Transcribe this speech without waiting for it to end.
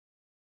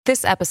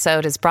This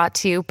episode is brought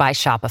to you by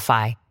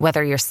Shopify.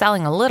 Whether you're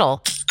selling a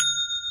little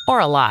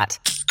or a lot,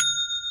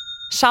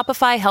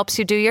 Shopify helps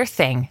you do your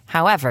thing,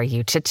 however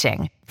you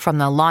cha-ching. From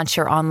the launch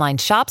your online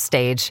shop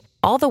stage,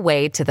 all the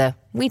way to the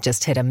we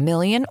just hit 1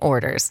 million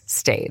orders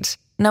stage.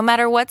 No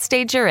matter what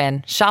stage you're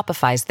in,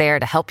 Shopify's there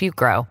to help you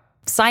grow.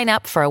 Sign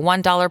up for a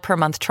 $1 per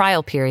month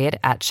trial period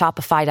at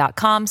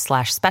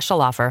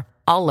shopify.com/special offer,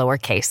 all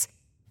lowercase.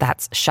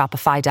 That's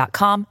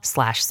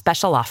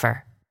shopify.com/special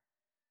offer.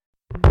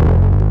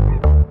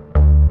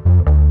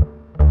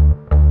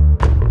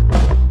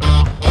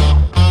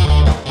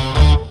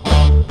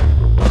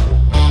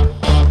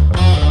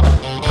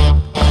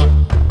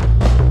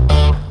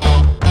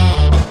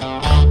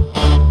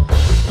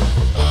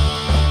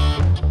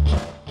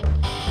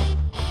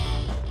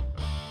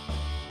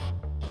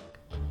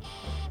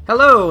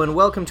 Hello, and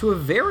welcome to a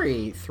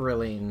very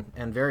thrilling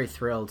and very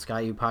thrilled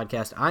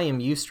Ski-U-Pahdcast. I am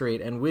U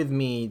Street, and with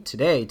me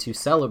today to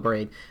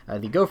celebrate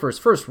the Gophers'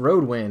 first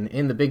road win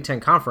in the Big Ten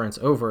Conference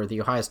over the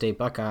Ohio State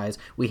Buckeyes,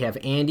 we have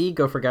Andy,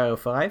 Gopher Guy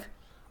 05.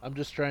 I'm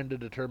just trying to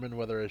determine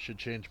whether I should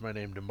change my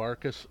name to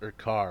Marcus or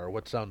Carr.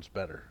 What sounds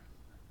better?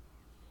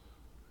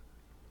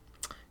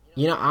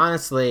 You know,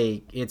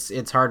 honestly,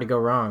 it's hard to go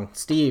wrong.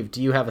 Steve,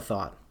 do you have a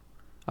thought?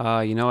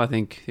 I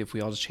think if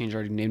we all just change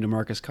our name to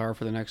Marcus Carr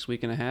for the next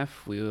week and a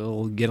half,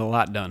 we'll get a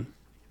lot done.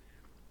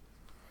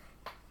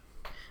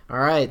 All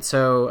right,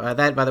 so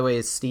that, by the way,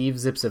 is Steve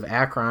Zips of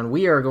Akron.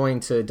 We are going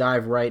to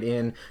dive right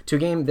in to a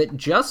game that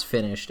just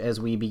finished as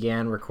we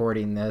began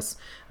recording this.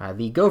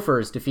 The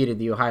Gophers defeated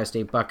the Ohio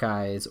State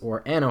Buckeyes,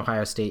 or an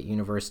Ohio State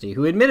University,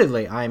 who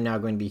admittedly I am now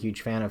going to be a huge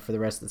fan of for the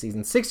rest of the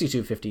season,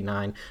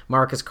 62-59.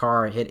 Marcus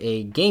Carr hit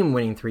a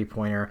game-winning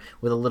three-pointer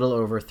with a little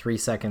over 3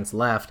 seconds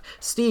left.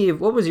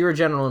 Steve, what was your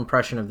general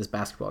impression of this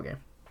basketball game?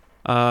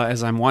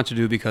 As I'm wont to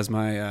do because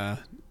my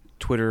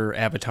Twitter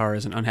avatar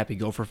is an unhappy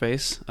gopher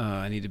face.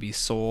 I need to be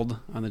sold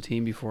on the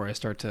team before I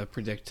start to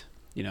predict,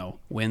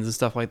 wins and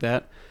stuff like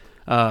that.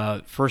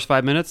 First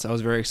 5 minutes, I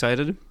was very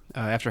excited.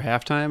 After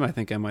halftime, I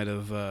think I might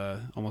have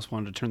almost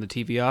wanted to turn the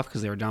TV off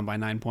because they were down by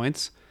 9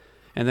 points.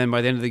 And then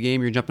by the end of the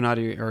game, you're jumping out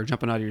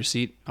of your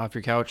seat, off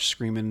your couch,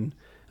 screaming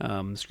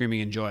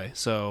in joy.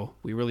 So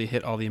we really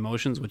hit all the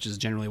emotions, which is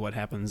generally what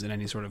happens in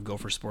any sort of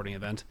Gopher sporting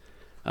event.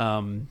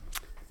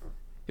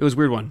 It was a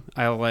weird one.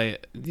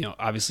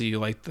 Obviously you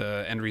like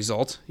the end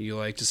result. You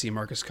like to see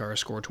Marcus Carr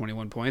score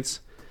 21 points.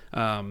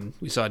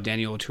 We saw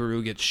Daniel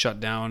Oturu get shut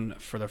down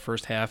for the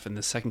first half in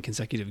the second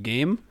consecutive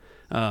game.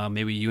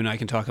 Maybe you and I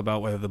can talk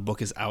about whether the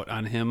book is out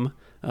on him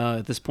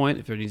at this point,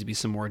 if there needs to be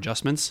some more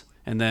adjustments.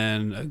 And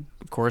then,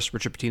 of course,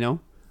 Richard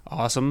Pitino.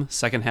 Awesome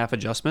second half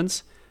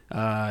adjustments.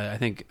 I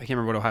can't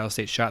remember what Ohio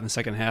State shot in the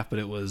second half, but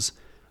it was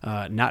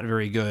not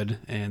very good,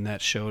 and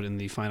that showed in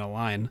the final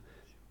line.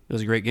 It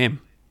was a great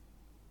game.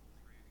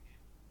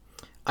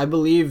 I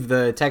believe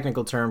the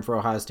technical term for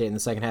Ohio State in the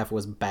second half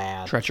was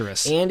bad.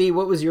 Treacherous. Andy,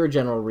 what was your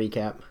general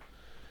recap?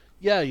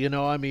 Yeah,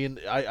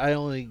 I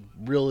only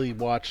really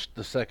watched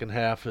the second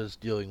half as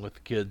dealing with the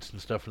kids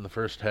and stuff in the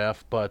first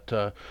half,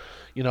 but,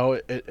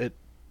 it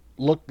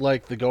looked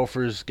like the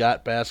Gophers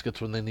got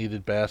baskets when they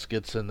needed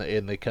baskets, and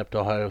they kept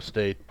Ohio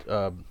State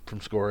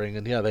from scoring,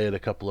 and yeah, they had a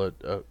couple of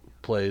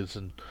plays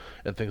and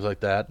things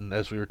like that. And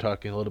as we were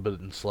talking a little bit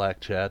in Slack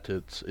chat,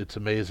 it's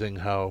amazing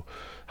how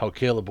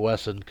Caleb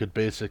Wesson could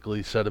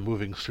basically set a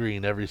moving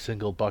screen every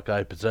single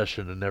Buckeye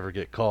possession and never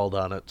get called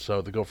on it.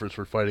 So the Gophers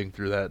were fighting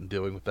through that and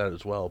dealing with that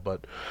as well.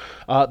 But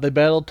they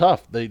battled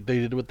tough. They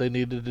did what they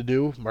needed to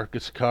do.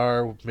 Marcus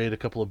Carr made a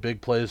couple of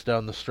big plays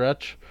down the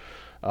stretch.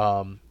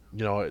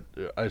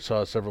 I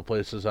saw several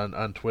places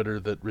on Twitter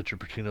that Richard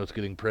Pitino is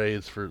getting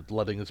praise for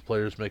letting his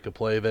players make a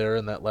play there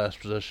in that last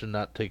possession,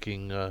 not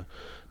taking a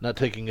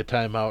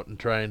timeout and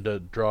trying to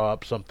draw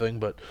up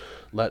something, but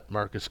let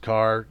Marcus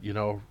Carr,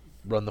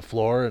 run the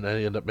floor, and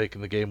he ended up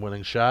making the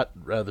game-winning shot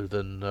rather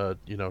than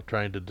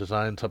trying to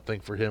design something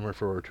for him or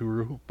for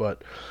Oturu.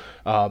 But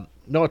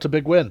no, it's a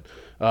big win.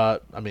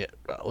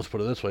 Let's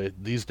put it this way: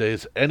 these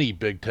days, any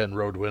Big Ten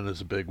road win is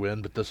a big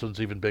win, but this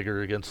one's even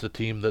bigger against a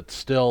team that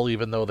still,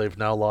 even though they've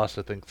now lost,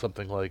 I think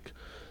something like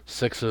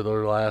 6 of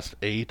their last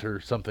 8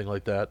 or something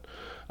like that.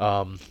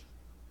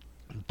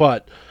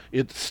 But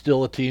it's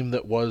still a team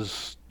that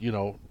was,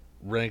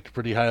 ranked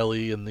pretty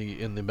highly in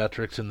the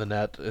metrics in the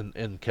net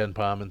and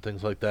KenPom and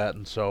things like that,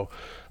 and so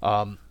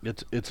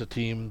it's a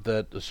team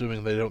that,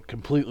 assuming they don't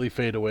completely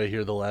fade away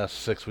here the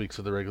last 6 weeks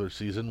of the regular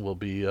season, will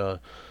be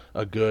a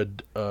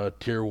good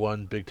Tier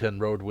 1 Big Ten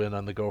road win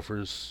on the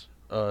Gophers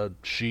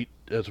sheet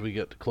as we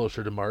get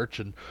closer to March.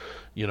 And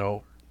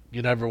you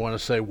never want to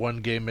say one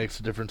game makes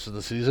a difference in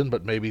the season,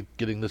 but maybe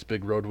getting this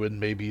big road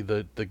win may be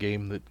the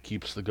game that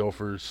keeps the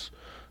Gophers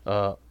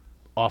off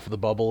of the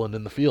bubble and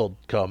in the field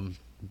come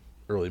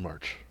early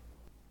March.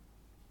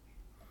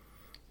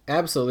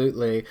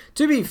 Absolutely.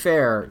 To be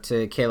fair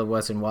to Caleb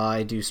Wesson, while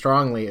I do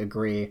strongly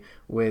agree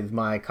with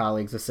my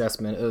colleague's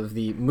assessment of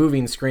the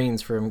moving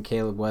screens from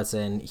Caleb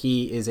Wesson,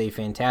 he is a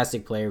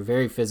fantastic player,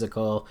 very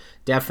physical,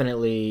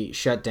 definitely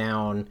shut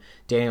down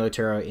Daniel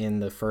Otero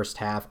in the first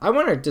half. I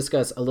want to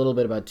discuss a little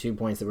bit about 2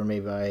 points that were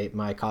made by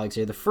my colleagues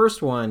here. The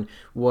first one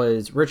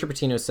was Richard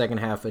Pitino's second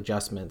half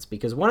adjustments,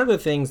 because one of the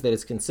things that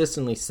is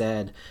consistently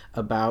said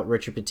about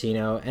Richard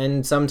Pitino,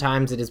 and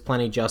sometimes it is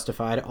plenty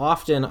justified,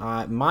 often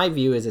my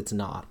view is it's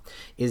not,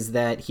 is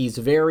that he's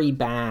very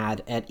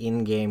bad at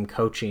in-game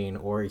coaching,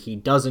 or he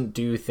doesn't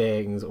do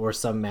things, or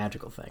some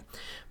magical thing.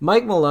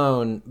 Mike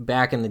Malone,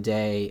 back in the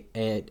day,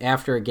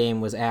 after a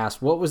game was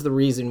asked what was the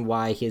reason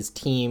why his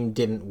team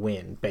didn't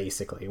win,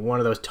 basically, one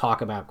of those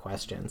talk about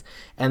questions.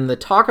 And the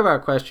talk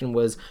about question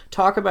was,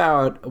 talk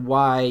about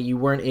why you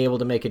weren't able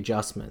to make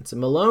adjustments.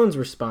 And Malone's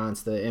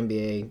response, the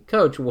NBA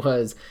coach,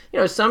 was,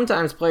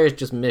 sometimes players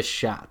just miss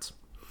shots.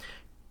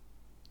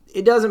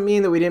 It doesn't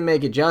mean that we didn't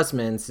make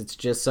adjustments. It's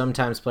just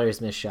sometimes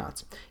players miss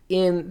shots.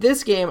 In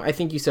this game, I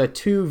think you saw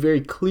two very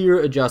clear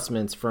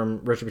adjustments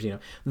from Richard Pitino.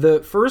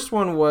 The first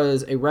one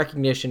was a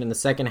recognition in the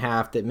second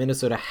half that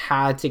Minnesota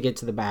had to get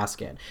to the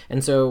basket.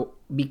 And so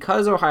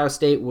because Ohio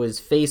State was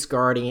face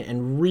guarding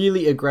and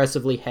really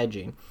aggressively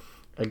hedging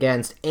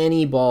against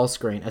any ball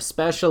screen,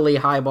 especially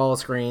high ball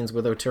screens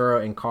with Otero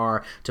and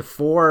Carr, to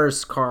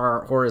force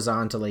Carr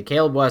horizontally.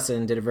 Caleb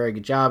Wesson did a very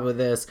good job with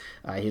this.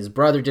 His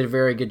brother did a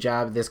very good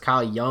job of this.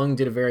 Kyle Young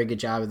did a very good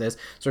job of this,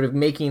 sort of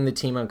making the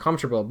team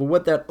uncomfortable. But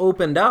what that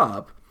opened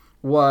up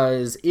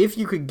was, if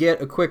you could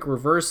get a quick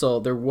reversal,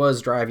 there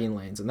was driving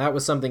lanes, and that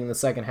was something in the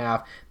second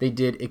half they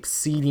did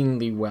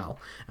exceedingly well.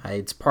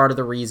 It's part of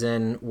the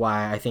reason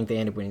why I think they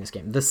ended up winning this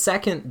game. The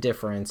second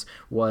difference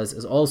was,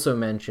 as also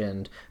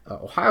mentioned,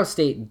 Ohio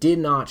State did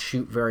not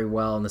shoot very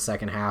well in the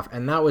second half,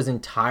 and that was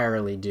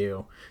entirely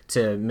due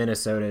to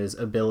Minnesota's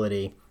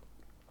ability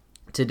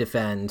to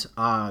defend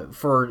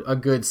for a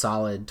good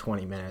solid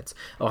 20 minutes.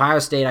 Ohio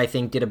State, I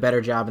think, did a better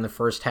job in the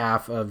first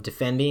half of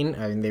defending.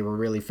 I mean, they were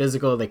really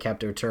physical. They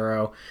kept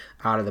Otero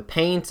out of the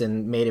paint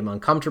and made him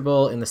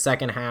uncomfortable. In the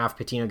second half,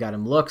 Pitino got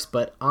him looks,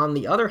 but on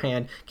the other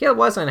hand, Caleb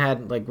Wesson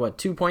had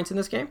 2 points in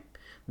this game?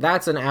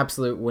 That's an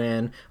absolute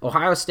win.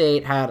 Ohio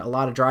State had a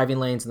lot of driving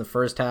lanes in the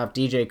first half.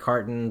 DJ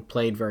Carton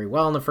played very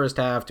well in the first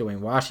half. Dwayne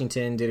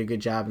Washington did a good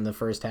job in the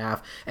first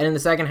half. And in the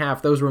second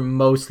half, those were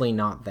mostly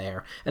not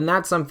there. And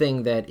that's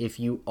something that, if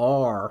you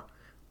are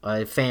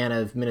a fan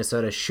of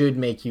Minnesota, should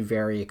make you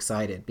very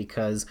excited,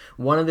 because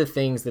one of the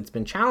things that's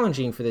been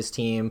challenging for this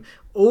team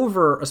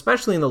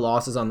especially in the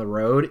losses on the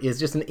road, is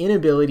just an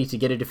inability to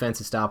get a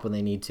defensive stop when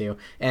they need to.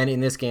 And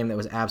in this game, that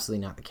was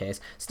absolutely not the case.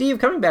 Steve,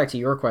 coming back to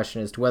your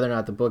question as to whether or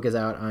not the book is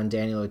out on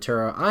Daniel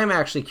Otero, I'm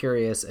actually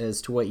curious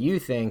as to what you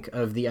think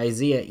of the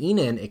Isaiah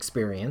Enan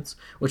experience,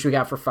 which we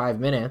got for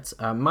 5 minutes.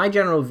 My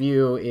general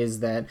view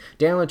is that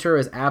Daniel Otero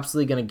is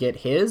absolutely going to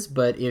get his,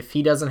 but if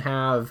he doesn't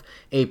have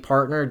a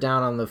partner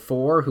down on the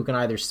 4 who can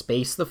either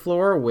space the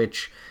floor,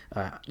 which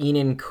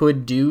Enan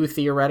could do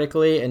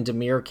theoretically, and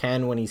Demir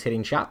can when he's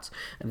hitting shots,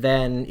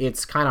 then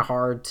it's kind of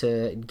hard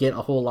to get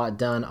a whole lot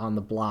done on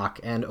the block.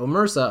 And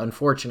Omersa,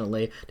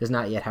 unfortunately, does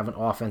not yet have an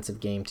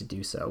offensive game to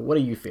do so. What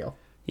do you feel?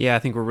 Yeah, I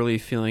think we're really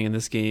feeling in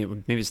this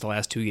game, maybe it's the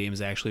last 2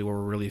 games actually, where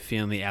we're really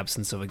feeling the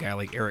absence of a guy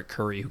like Eric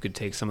Curry who could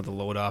take some of the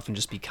load off and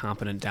just be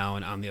competent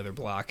down on the other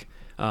block.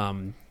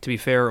 To be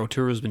fair,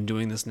 Otero's been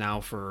doing this now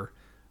for,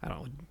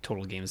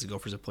 total games the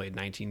Gophers have played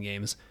 19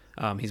 games.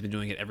 He's been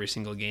doing it every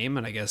single game,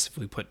 and I guess if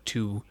we put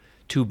two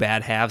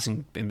bad halves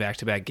in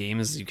back-to-back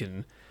games, you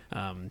can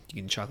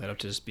chalk that up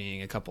to just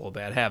being a couple of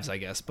bad halves, I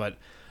guess. But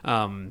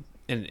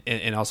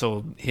and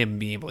also him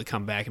being able to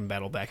come back and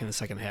battle back in the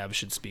second half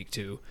should speak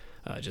to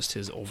just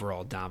his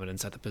overall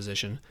dominance at the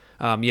position.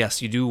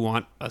 Yes, you do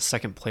want a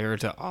second player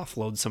to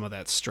offload some of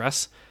that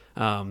stress.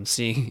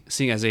 Seeing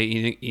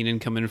Isaiah Enan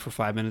come in for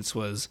 5 minutes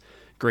was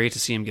great to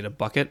see him get a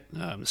bucket,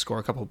 score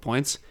a couple of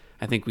points.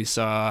 I think we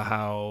saw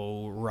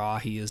how raw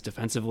he is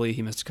defensively.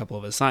 He missed a couple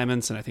of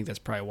assignments, and I think that's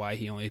probably why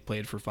he only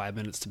played for 5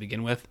 minutes to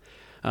begin with.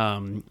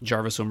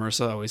 Jarvis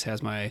Omersa always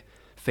has my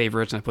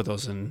favorites, and I put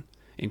those in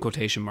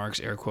quotation marks,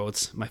 air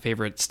quotes, my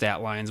favorite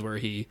stat lines, where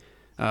he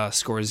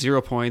scores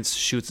 0 points,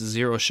 shoots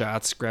 0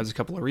 shots, grabs a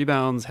couple of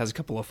rebounds, has a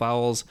couple of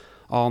fouls,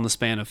 all in the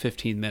span of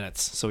 15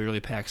 minutes. So he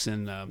really packs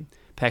in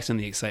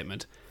the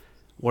excitement.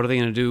 What are they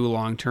going to do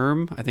long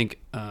term? I think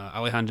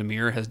Alihan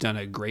Demir has done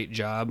a great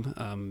job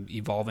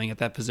evolving at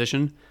that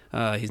position.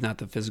 He's not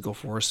the physical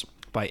force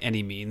by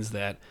any means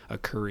that a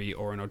Curry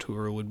or an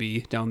Otero would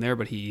be down there,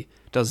 but he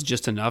does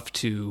just enough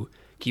to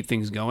keep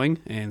things going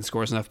and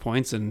scores enough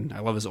points. And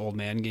I love his old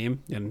man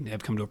game and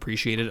have come to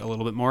appreciate it a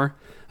little bit more.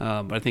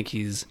 But I think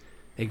he's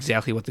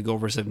exactly what the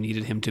Gophers have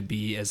needed him to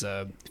be as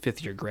a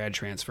fifth-year grad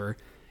transfer.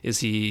 Is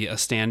he a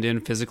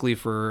stand-in physically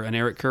for an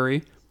Eric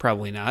Curry?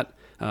 Probably not.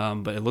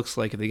 But it looks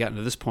like if they got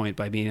to this point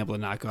by being able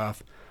to knock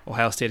off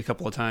Ohio State a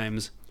couple of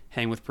times,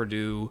 hang with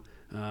Purdue,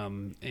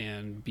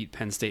 and beat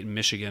Penn State and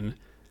Michigan,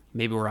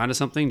 maybe we're onto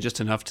something, just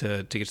enough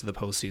to get to the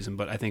postseason.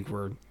 But I think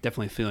we're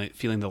definitely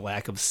feeling the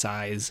lack of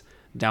size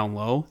down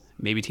low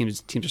maybe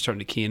teams are starting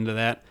to key into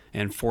that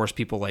and force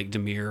people like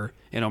Demir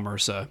and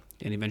Omersa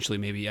and eventually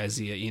maybe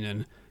Isaiah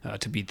Enan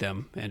to beat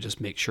them and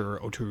just make sure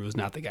Oturu is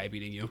not the guy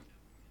beating you.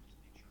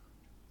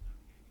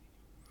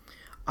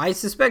 I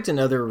suspect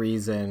another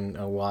reason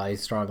why I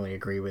strongly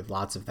agree with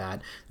lots of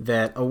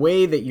that a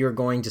way that you're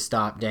going to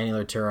stop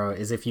Daniel Oturu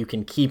is if you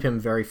can keep him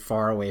very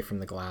far away from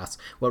the glass.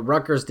 What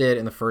Rutgers did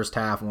in the first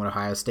half and what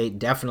Ohio State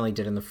definitely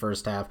did in the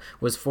first half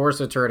was force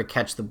Oturu to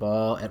catch the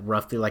ball at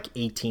roughly like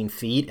 18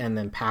 feet and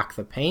then pack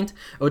the paint.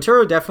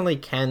 Oturu definitely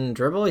can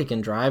dribble, he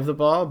can drive the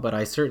ball, but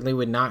I certainly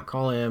would not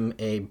call him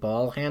a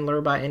ball handler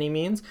by any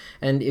means.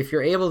 And if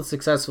you're able to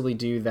successfully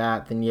do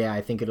that, then yeah,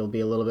 I think it'll be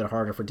a little bit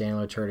harder for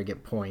Daniel Oturu to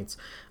get points.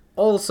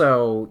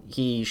 Also,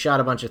 he shot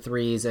a bunch of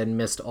threes and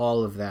missed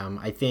all of them.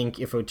 I think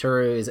if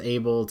Oturu is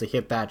able to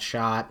hit that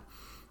shot,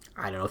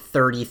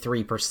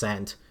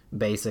 33%,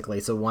 basically,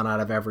 so 1 out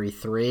of every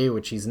 3,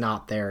 which he's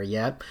not there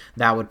yet,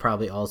 that would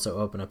probably also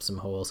open up some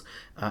holes.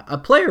 A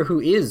player who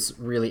is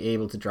really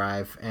able to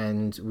drive,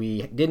 and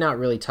we did not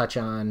really touch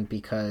on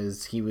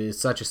because he was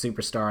such a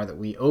superstar that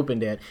we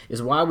opened it,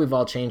 is why we've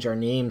all changed our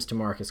names to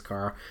Marcus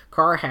Carr.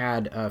 Carr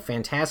had a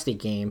fantastic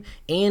game.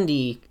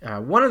 Andy,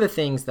 one of the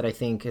things that I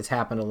think has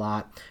happened a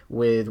lot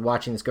with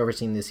watching this Gophers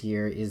team this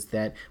year is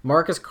that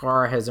Marcus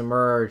Carr has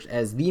emerged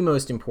as the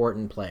most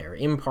important player,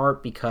 in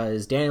part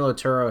because Daniel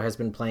Oturu has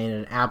been playing at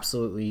an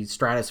absolutely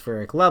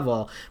stratospheric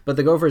level, but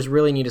the Gophers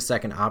really need a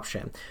second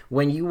option.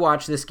 When you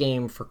watch this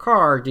game for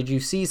Carr, did you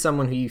see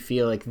someone who you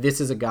feel like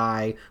this is a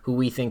guy who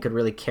we think could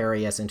really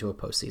carry us into a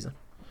postseason?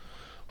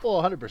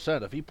 Well,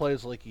 100%. If he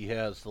plays like he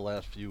has the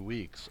last few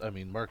weeks, I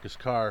mean, Marcus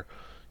Carr,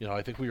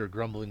 I think we were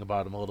grumbling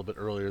about him a little bit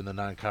earlier in the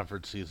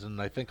non-conference season,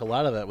 and I think a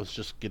lot of that was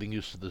just getting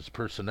used to this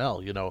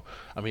personnel,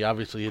 I mean,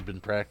 obviously he had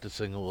been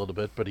practicing a little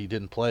bit, but he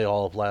didn't play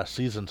all of last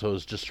season, so it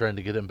was just trying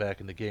to get him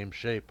back into game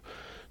shape.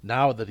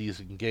 Now that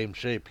he's in game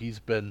shape, he's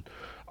been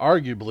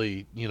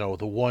arguably,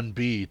 the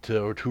 1B to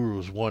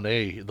Oturu's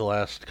 1A the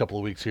last couple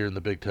of weeks here in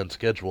the Big Ten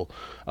schedule.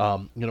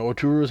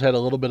 Oturu's had a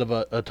little bit of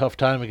a tough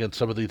time against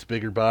some of these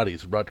bigger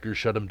bodies. Rutgers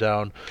shut him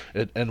down,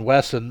 and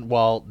Wesson,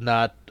 while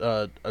not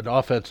an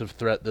offensive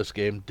threat this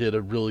game, did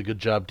a really good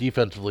job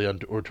defensively on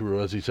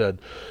Oturu. As he said,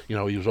 he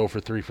was 0 for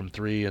 3 from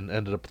 3 and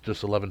ended up with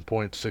just 11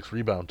 points, 6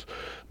 rebounds.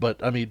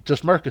 But, I mean,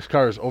 just Marcus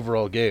Carr's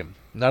overall game.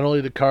 Not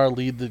only did Carr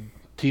lead the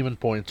team in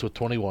points with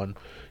 21,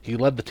 he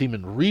led the team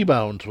in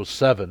rebounds with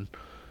 7.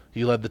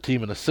 He led the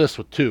team in assists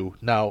with 2.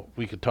 Now,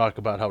 we could talk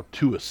about how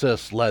 2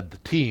 assists led the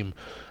team.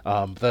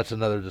 That's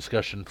another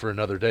discussion for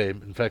another day.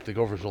 In fact, the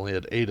Gophers only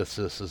had 8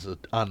 assists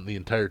on the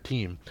entire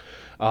team.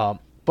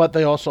 But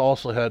they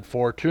also had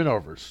 4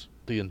 turnovers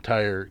the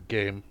entire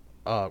game.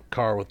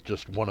 Carr with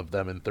just 1 of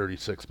them in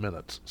 36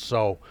 minutes.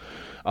 So,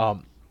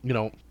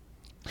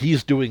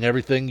 he's doing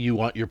everything you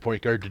want your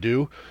point guard to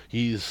do.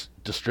 He's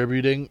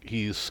distributing,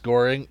 he's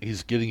scoring,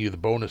 he's getting you the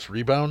bonus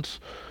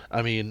rebounds.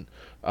 I mean,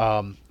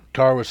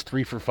 Carr was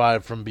 3 for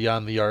 5 from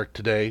beyond the arc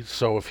today,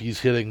 so if he's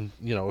hitting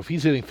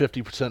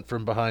 50%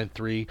 from behind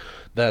 3,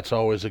 that's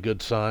always a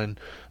good sign.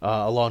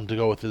 Along to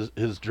go with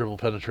his dribble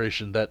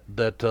penetration, that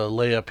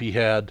layup he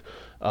had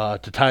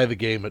to tie the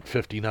game at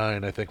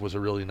 59, I think was a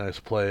really nice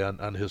play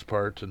on his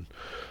part. And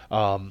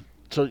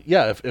so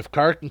yeah, if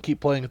Carr can keep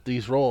playing at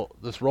this role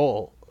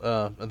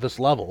at this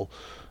level,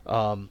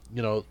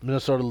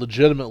 Minnesota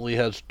legitimately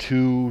has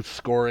 2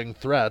 scoring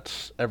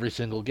threats every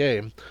single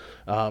game.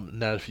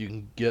 Now, if you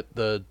can get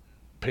the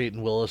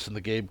Peyton Willis and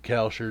the Gabe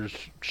Kalsher's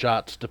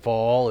shots to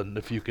fall, and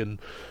if you can,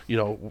 in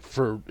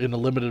a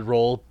limited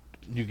role,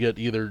 you get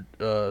either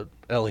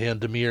Elihan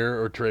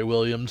Demir or Trey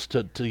Williams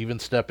to even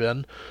step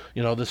in.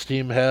 This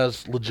team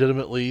has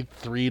legitimately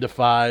 3 to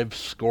 5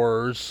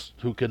 scorers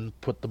who can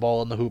put the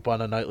ball in the hoop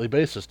on a nightly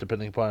basis,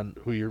 depending upon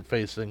who you're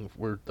facing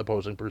with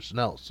opposing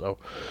personnel. So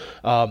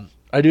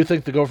I do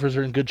think the Gophers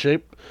are in good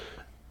shape,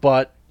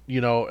 but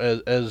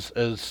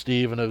as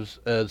Steve and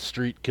as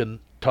Street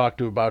can talk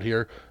to about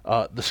here,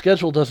 the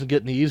schedule doesn't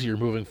get any easier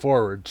moving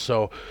forward.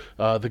 So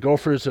the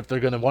Gophers, if they're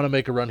going to want to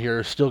make a run here,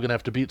 are still going to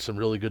have to beat some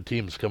really good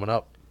teams coming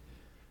up.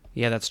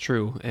 Yeah, that's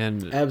true.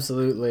 And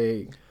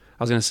absolutely,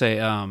 I was going to say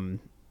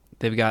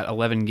they've got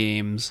 11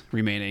 games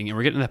remaining, and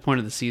we're getting to that point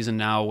of the season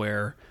now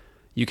where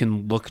you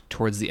can look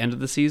towards the end of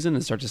the season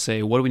and start to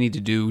say, what do we need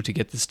to do to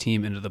get this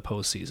team into the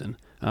postseason?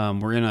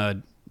 We're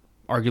in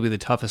arguably the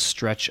toughest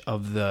stretch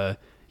of the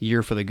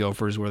year for the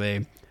Gophers, where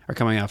they are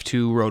coming off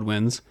 2 road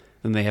wins.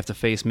 Then they have to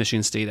face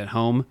Michigan State at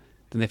home.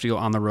 Then they have to go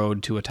on the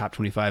road to a top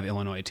 25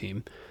 Illinois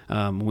team.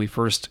 When we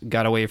first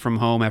got away from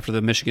home after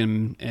the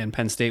Michigan and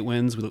Penn State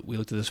wins, we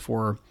looked at this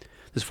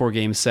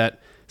 4-game set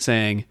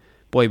saying,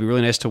 boy, it'd be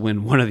really nice to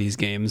win one of these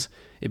games.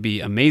 It'd be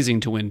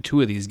amazing to win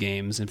 2 of these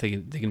games. And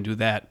if they can do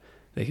that,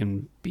 they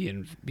can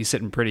be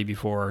sitting pretty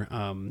before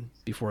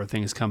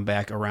things come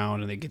back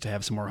around and they get to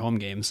have some more home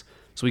games.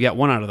 So we got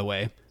one out of the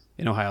way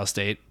in Ohio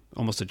State,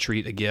 almost a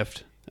treat, a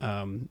gift.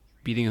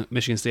 Beating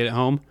Michigan State at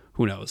home,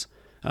 who knows?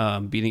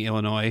 Beating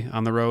Illinois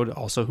on the road,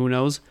 also who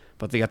knows?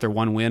 But they got their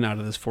 1 win out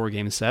of this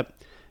 4-game set,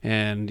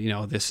 and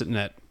they're sitting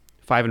at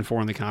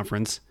 5-4 in the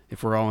conference.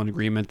 If we're all in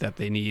agreement that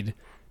they need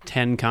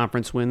 10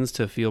 conference wins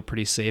to feel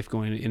pretty safe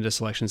going into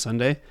Selection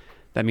Sunday.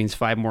 That means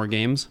 5 more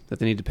games that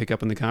they need to pick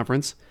up in the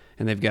conference.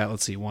 And they've got,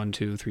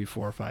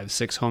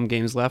 6 home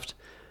games left.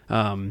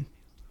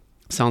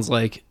 Sounds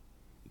like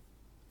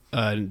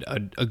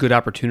a good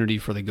opportunity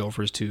for the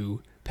Gophers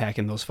to pack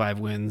in those 5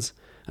 wins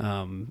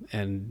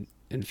and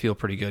feel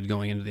pretty good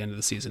going into the end of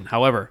the season.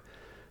 However,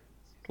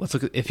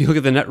 if you look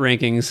at the net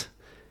rankings,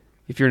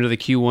 if you're into the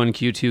Q1,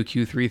 Q2,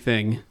 Q3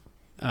 thing,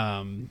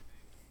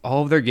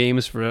 all of their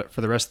games for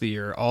the rest of the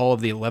year, all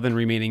of the 11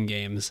 remaining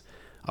games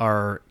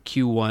are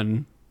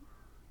Q1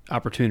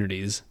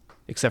 opportunities,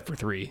 except for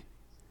 3.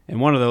 And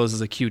one of those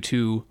is a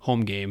Q2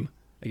 home game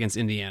against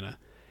Indiana.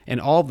 And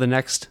all of the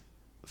next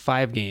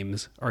 5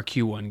 games are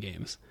Q1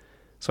 games.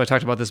 So I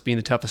talked about this being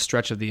the toughest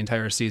stretch of the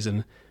entire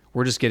season.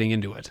 We're just getting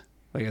into it.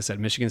 Like I said,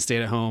 Michigan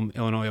State at home,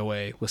 Illinois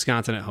away,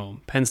 Wisconsin at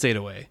home, Penn State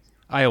away,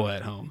 Iowa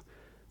at home.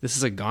 This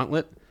is a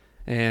gauntlet,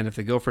 and if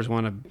the Gophers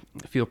want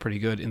to feel pretty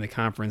good in the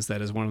conference,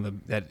 that is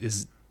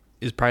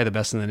probably the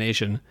best in the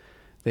nation.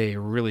 They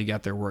really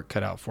got their work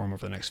cut out for them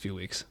over the next few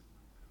weeks.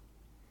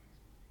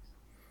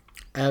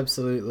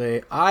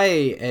 Absolutely.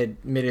 I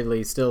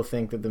admittedly still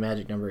think that the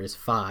magic number is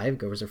 5.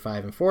 Gophers are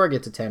 5-4,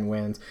 get to 10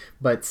 wins,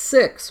 but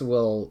 6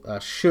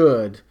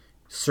 should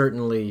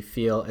certainly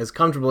feel as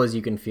comfortable as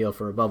you can feel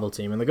for a bubble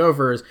team. And the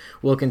Gophers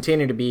will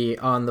continue to be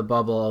on the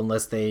bubble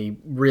unless they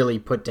really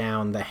put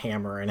down the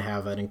hammer and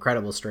have an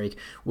incredible streak,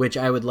 which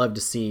I would love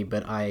to see,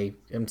 but I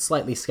am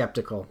slightly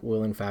skeptical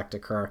will in fact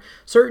occur.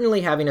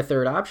 Certainly having a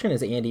third option,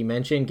 as Andy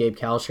mentioned, Gabe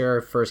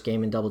Kalsher, first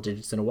game in double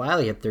digits in a while.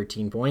 He had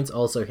 13 points,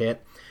 also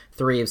hit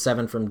 3 of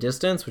 7 from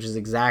distance, which is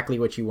exactly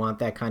what you want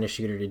that kind of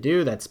shooter to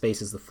do. That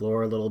spaces the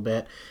floor a little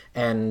bit.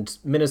 And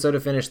Minnesota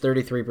finished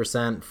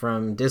 33%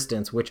 from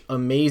distance, which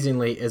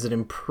amazingly is an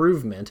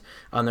improvement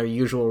on their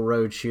usual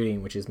road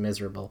shooting, which is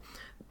miserable.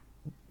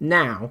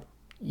 Now,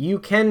 you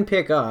can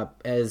pick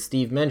up, as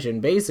Steve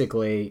mentioned,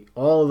 basically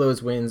all of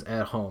those wins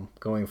at home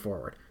going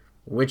forward,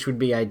 which would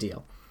be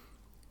ideal.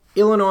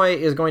 Illinois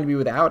is going to be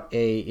without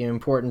an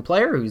important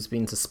player who's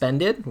been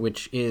suspended,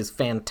 which is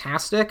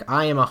fantastic.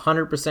 I am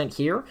 100%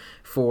 here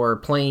for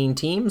playing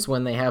teams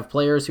when they have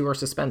players who are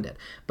suspended.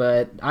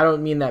 But I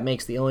don't mean that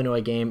makes the Illinois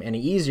game any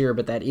easier,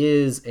 but that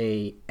is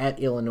at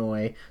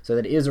Illinois, so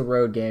that is a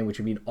road game, which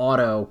would be an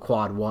auto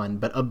quad 1,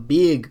 but a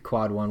big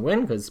quad 1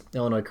 win because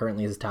Illinois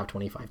currently is a top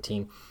 25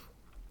 team.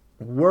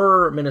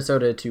 Were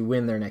Minnesota to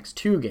win their next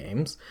 2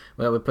 games,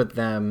 that would put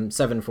them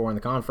 7-4 in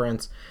the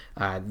conference.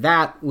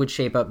 That would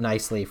shape up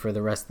nicely for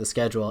the rest of the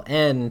schedule.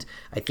 And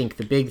I think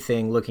the big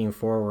thing looking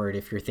forward,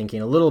 if you're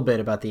thinking a little bit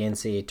about the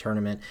NCAA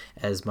tournament,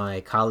 as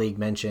my colleague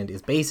mentioned,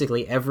 is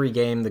basically every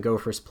game the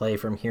Gophers play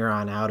from here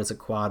on out is a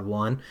quad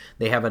 1.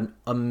 They have an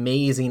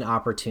amazing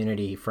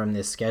opportunity from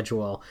this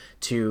schedule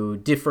to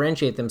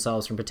differentiate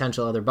themselves from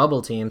potential other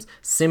bubble teams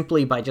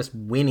simply by just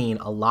winning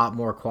a lot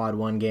more quad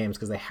 1 games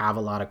because they have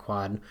a lot of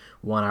quad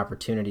 1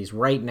 opportunities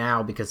right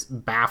now, because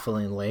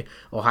bafflingly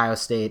Ohio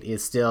State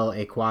is still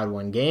a quad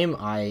 1 game.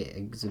 I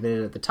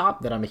exhibited at the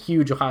top that I'm a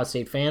huge Ohio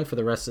State fan for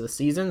the rest of the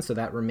season, so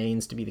that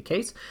remains to be the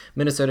case.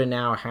 Minnesota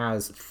now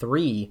has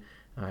 3,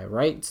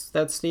 right?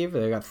 That's Steve?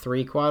 They got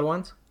 3 quad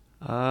 1s?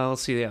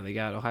 Let's see. Yeah, they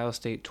got Ohio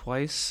State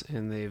twice,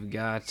 and they've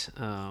got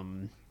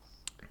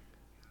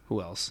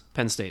who else?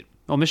 Penn State.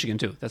 Oh, Michigan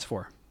too. That's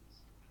 4.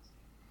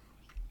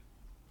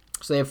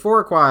 So they have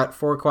 4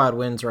 quad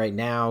wins right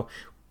now.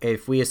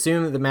 If we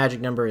assume that the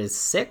magic number is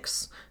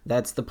 6,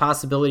 that's the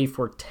possibility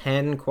for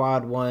 10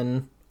 quad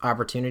 1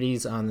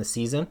 opportunities on the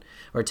season,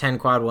 or 10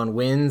 quad 1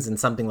 wins and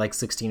something like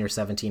 16 or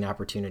 17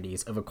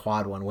 opportunities of a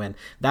quad 1 win.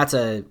 That's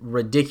a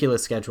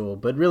ridiculous schedule,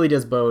 but really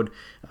does bode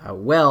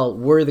well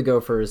were the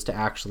Gophers to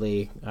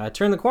actually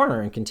turn the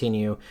corner and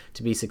continue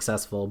to be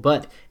successful.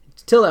 But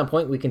till that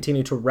point, we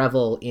continue to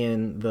revel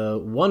in the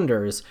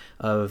wonders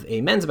of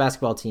a men's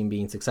basketball team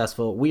being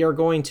successful. We are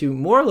going to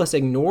more or less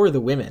ignore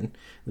the women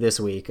this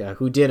week,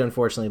 who did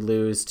unfortunately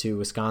lose to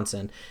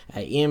Wisconsin,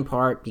 in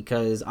part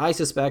because I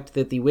suspect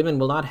that the women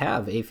will not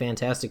have a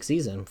fantastic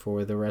season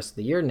for the rest of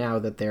the year now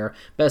that their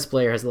best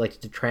player has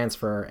elected to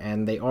transfer,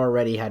 and they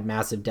already had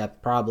massive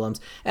depth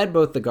problems at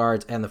both the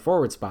guards and the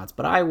forward spots.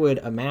 But I would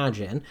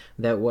imagine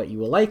that what you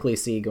will likely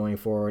see going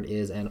forward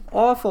is an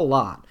awful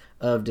lot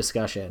of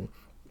discussion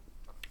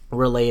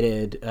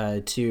related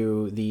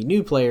to the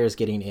new players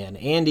getting in.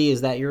 Andy,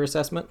 is that your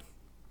assessment?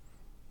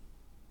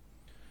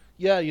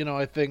 Yeah,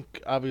 I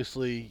think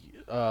obviously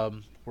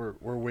we're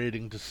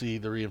waiting to see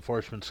the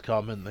reinforcements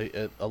come, and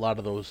a lot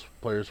of those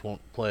players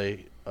won't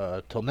play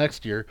till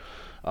next year.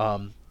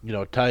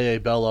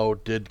 Taye Bello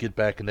did get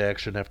back into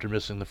action after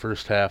missing the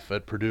first half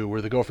at Purdue,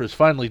 where the Gophers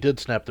finally did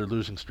snap their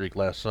losing streak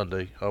last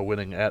Sunday,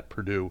 winning at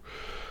Purdue.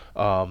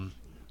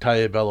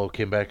 Taye Bello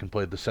came back and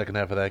played the second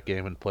half of that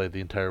game and played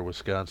the entire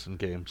Wisconsin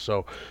game.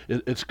 So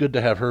it's good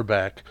to have her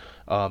back.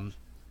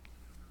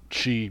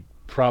 She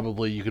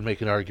probably, you can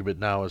make an argument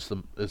now, is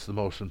the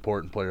most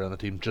important player on the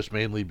team, just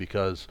mainly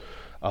because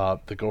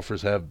the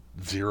Gophers have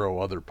 0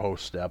 other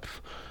post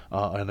depth.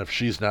 And if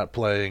she's not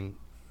playing,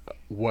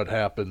 what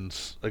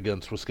happens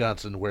against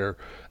Wisconsin, where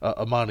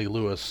Amani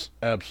Lewis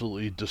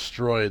absolutely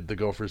destroyed the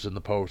Gophers in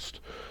the post.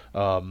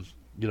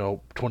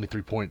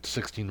 23 points,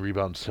 16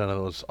 rebounds, 10 of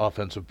those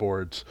offensive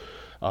boards.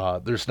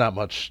 There's not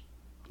much,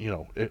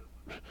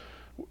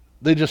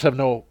 they just have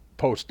no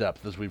post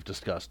depth, as we've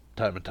discussed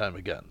time and time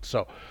again.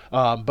 So,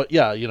 but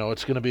yeah,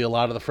 it's going to be a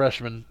lot of the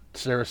freshmen,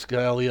 Sarah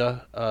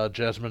Scalia,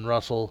 Jasmine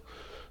Russell.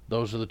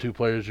 Those are the two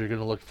players you're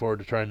going to look forward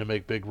to trying to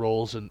make big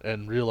roles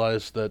and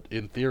realize that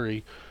in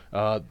theory,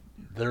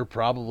 they're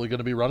probably going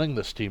to be running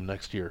this team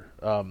next year.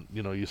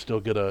 You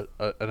still get an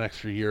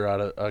extra year out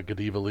of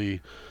Godiva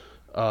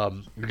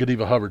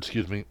Hubbard,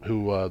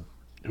 who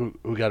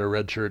got a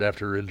red shirt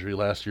after her injury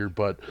last year.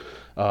 But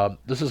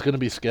this is going to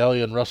be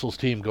Scalia and Russell's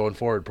team going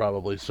forward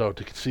probably. So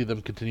to see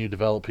them continue to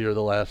develop here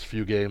the last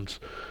few games,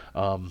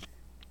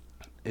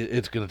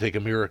 it's going to take a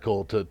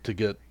miracle to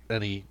get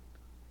any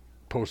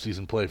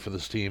postseason play for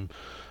this team.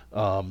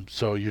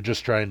 So you're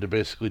just trying to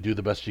basically do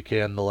the best you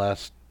can the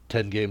last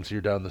 10 games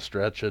here down the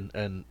stretch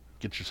and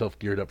get yourself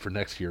geared up for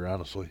next year,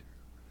 honestly.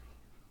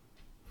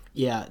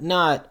 Yeah,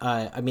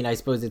 I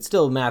suppose it's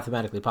still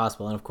mathematically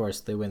possible, and of course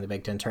they win the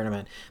Big Ten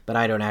tournament, but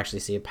I don't actually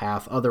see a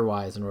path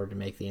otherwise in order to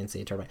make the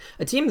NCAA tournament.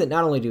 A team that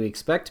not only do we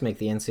expect to make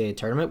the NCAA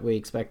tournament, we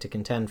expect to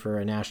contend for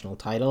a national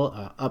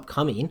title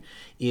upcoming,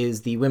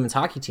 is the women's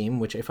hockey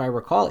team, which, if I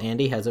recall,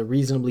 Andy, has a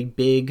reasonably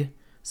big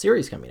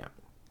series coming up.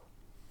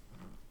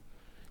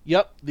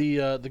 Yep,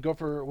 the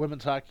Gopher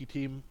women's hockey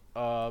team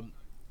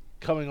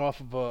coming off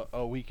of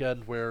a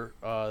weekend where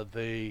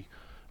they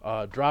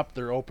dropped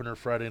their opener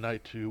Friday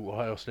night to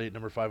Ohio State,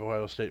 number 5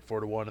 Ohio State,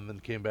 4-1, and then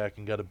came back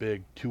and got a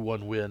big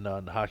 2-1 win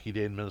on Hockey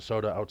Day in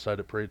Minnesota outside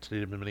at Parade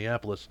Stadium in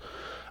Minneapolis.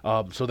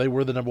 So they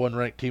were the number 1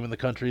 ranked team in the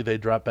country. They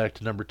dropped back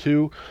to number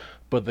 2,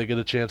 but they get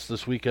a chance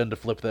this weekend to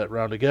flip that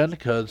round again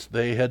because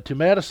they head to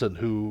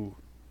Madison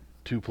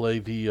to play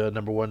the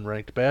number 1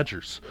 ranked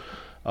Badgers.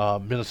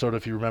 Minnesota,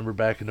 if you remember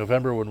back in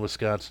November when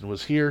Wisconsin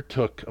was here,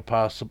 took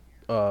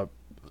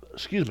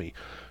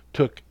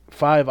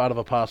 5 out of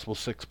a possible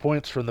 6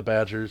 points from the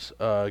Badgers,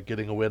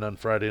 getting a win on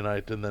Friday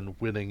night and then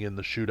winning in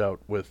the shootout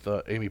with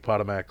Amy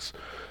Potomac's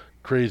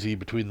crazy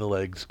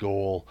between-the-legs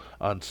goal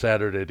on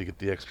Saturday to get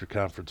the extra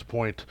conference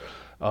point.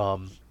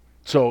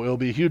 So it'll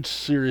be a huge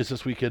series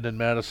this weekend in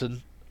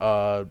Madison.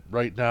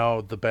 Right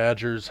now, the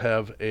Badgers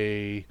have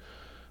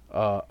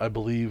I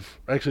believe,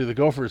 actually the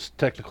Gophers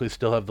technically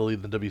still have the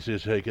lead in the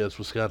WCHA because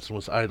Wisconsin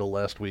was idle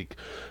last week,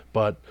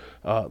 but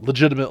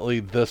legitimately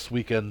this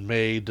weekend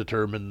may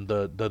determine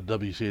the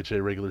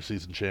WCHA regular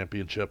season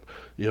championship.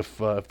 If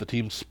the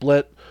teams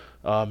split,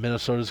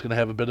 Minnesota's going to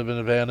have a bit of an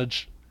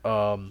advantage.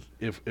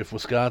 If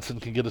Wisconsin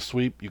can get a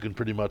sweep, you can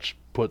pretty much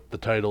put the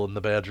title in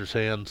the Badgers'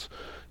 hands.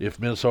 If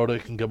Minnesota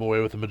can come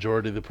away with the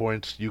majority of the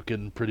points, you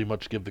can pretty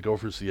much give the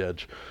Gophers the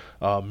edge.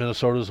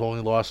 Minnesota's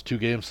only lost 2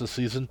 games this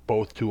season,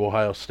 both to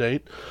Ohio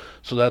State.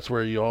 So that's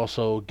where you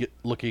also get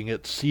looking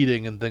at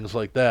seeding and things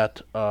like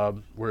that,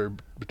 where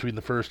between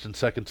the first and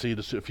second seed,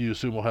 if you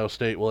assume Ohio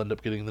State will end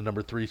up getting the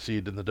number 3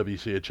 seed in the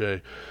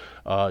WCHA,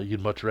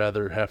 you'd much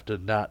rather have to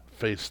not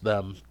face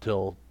them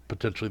till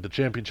potentially the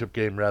championship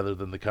game rather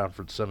than the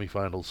conference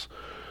semifinals.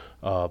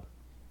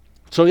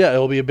 So yeah,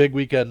 it'll be a big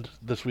weekend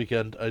this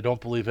weekend. I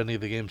don't believe any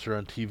of the games are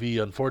on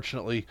TV,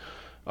 unfortunately,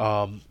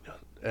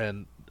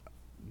 and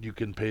you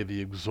can pay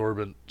the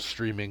exorbitant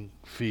streaming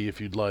fee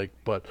if you'd like,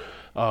 but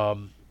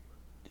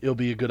it'll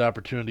be a good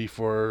opportunity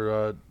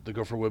for the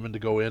Gopher women to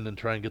go in and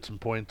try and get some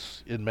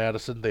points in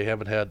Madison. They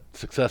haven't had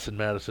success in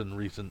Madison in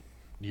recent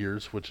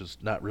years, which is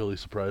not really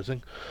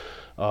surprising.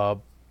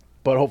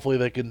 But hopefully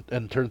they can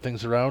turn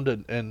things around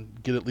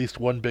and get at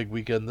least one big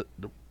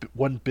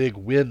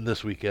win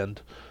this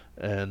weekend,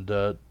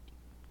 and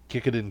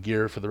kick it in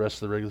gear for the rest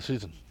of the regular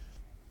season.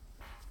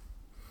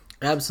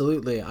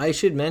 Absolutely. I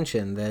should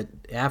mention that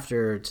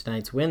after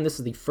tonight's win, this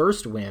is the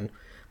first win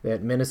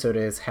that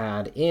Minnesota has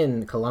had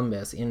in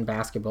Columbus in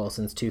basketball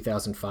since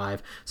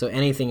 2005. So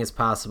anything is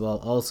possible.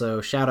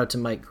 Also, shout out to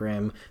Mike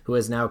Grimm, who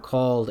has now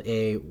called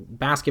a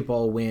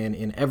basketball win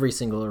in every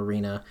single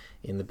arena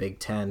in the Big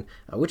Ten,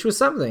 which was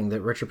something that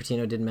Richard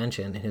Pitino did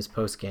mention in his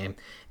postgame.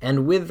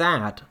 And with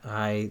that,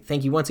 I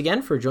thank you once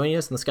again for joining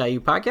us on the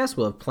Ski-U-Pahdcast.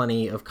 We'll have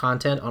plenty of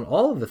content on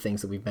all of the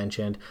things that we've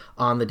mentioned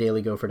on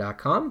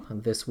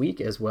thedailygopher.com this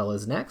week as well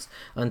as next.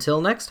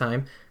 Until next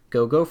time,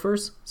 go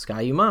Gophers,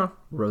 Ski-U-Ma,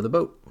 row the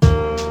boat.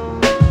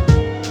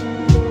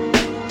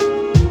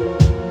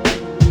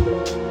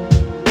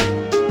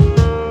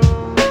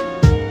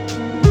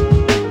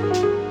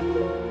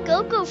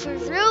 Go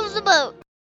Gophers, row the boat.